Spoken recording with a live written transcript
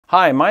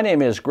Hi, my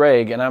name is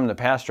Greg and I'm the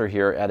pastor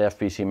here at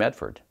FBC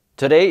Medford.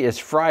 Today is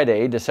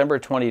Friday, December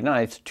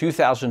 29th,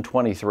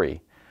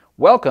 2023.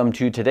 Welcome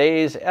to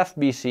today's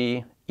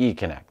FBC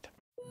EConnect.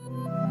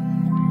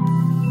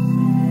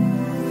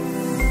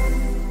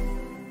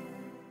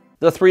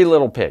 The Three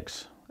Little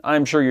Pigs.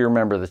 I'm sure you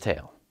remember the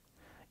tale.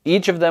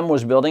 Each of them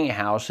was building a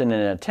house in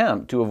an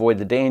attempt to avoid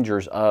the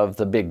dangers of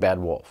the big bad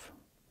wolf.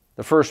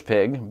 The first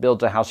pig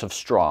built a house of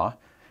straw.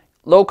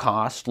 Low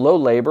cost, low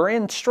labor,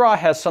 and straw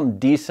has some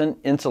decent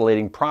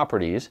insulating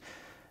properties.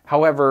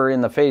 However,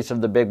 in the face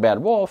of the big bad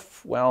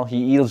wolf, well,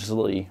 he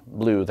easily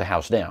blew the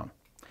house down.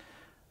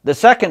 The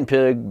second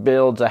pig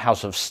builds a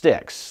house of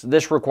sticks.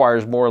 This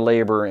requires more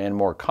labor and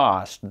more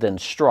cost than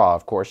straw,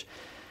 of course.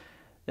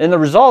 And the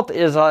result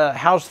is a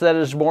house that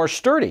is more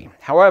sturdy.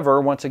 However,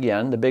 once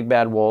again, the big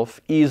bad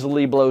wolf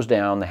easily blows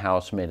down the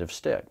house made of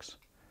sticks.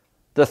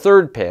 The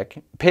third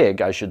pig,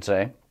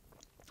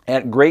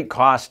 at great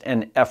cost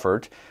and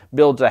effort,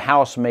 builds a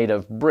house made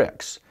of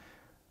bricks.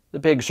 The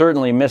pig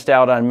certainly missed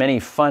out on many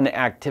fun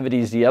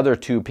activities the other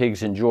two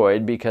pigs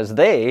enjoyed because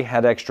they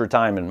had extra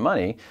time and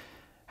money.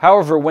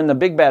 However, when the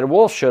big bad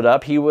wolf showed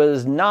up, he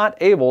was not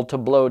able to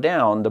blow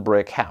down the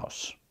brick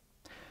house.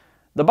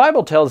 The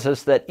Bible tells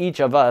us that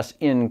each of us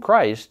in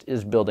Christ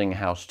is building a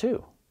house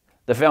too.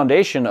 The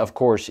foundation, of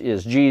course,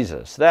 is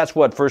Jesus. That's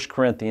what 1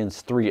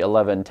 Corinthians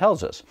 3:11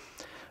 tells us.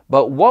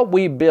 But what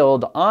we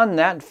build on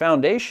that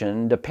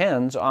foundation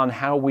depends on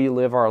how we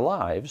live our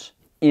lives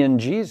in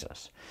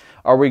Jesus.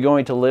 Are we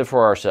going to live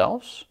for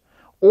ourselves,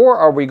 or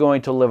are we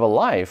going to live a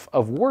life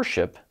of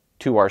worship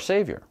to our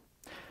Savior?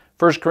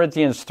 1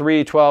 Corinthians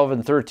 3:12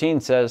 and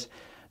 13 says,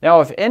 "Now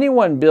if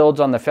anyone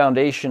builds on the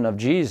foundation of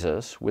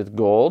Jesus with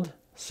gold,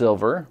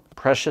 silver,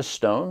 precious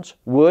stones,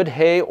 wood,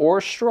 hay, or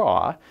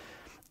straw,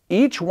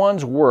 each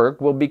one's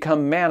work will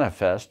become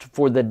manifest,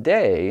 for the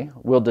day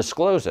will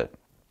disclose it,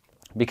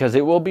 because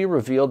it will be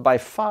revealed by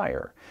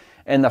fire,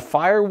 and the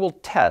fire will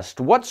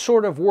test what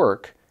sort of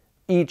work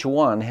each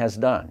one has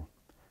done."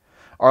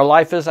 Our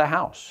life is a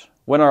house.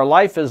 When our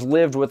life is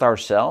lived with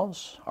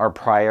ourselves, our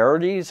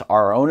priorities,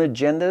 our own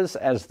agendas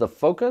as the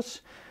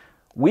focus,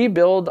 we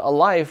build a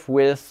life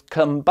with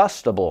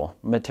combustible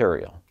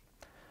material.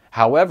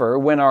 However,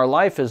 when our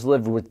life is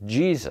lived with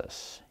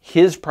Jesus,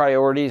 His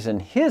priorities and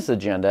His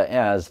agenda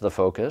as the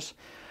focus,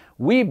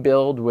 we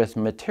build with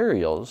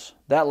materials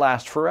that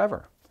last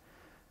forever.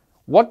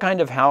 What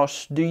kind of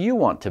house do you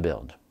want to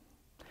build?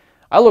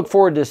 I look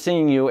forward to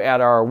seeing you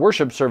at our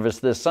worship service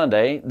this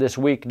Sunday, this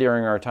week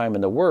during our time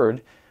in the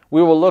Word.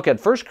 We will look at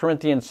 1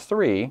 Corinthians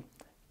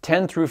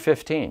 3:10 through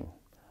 15.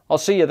 I'll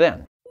see you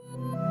then.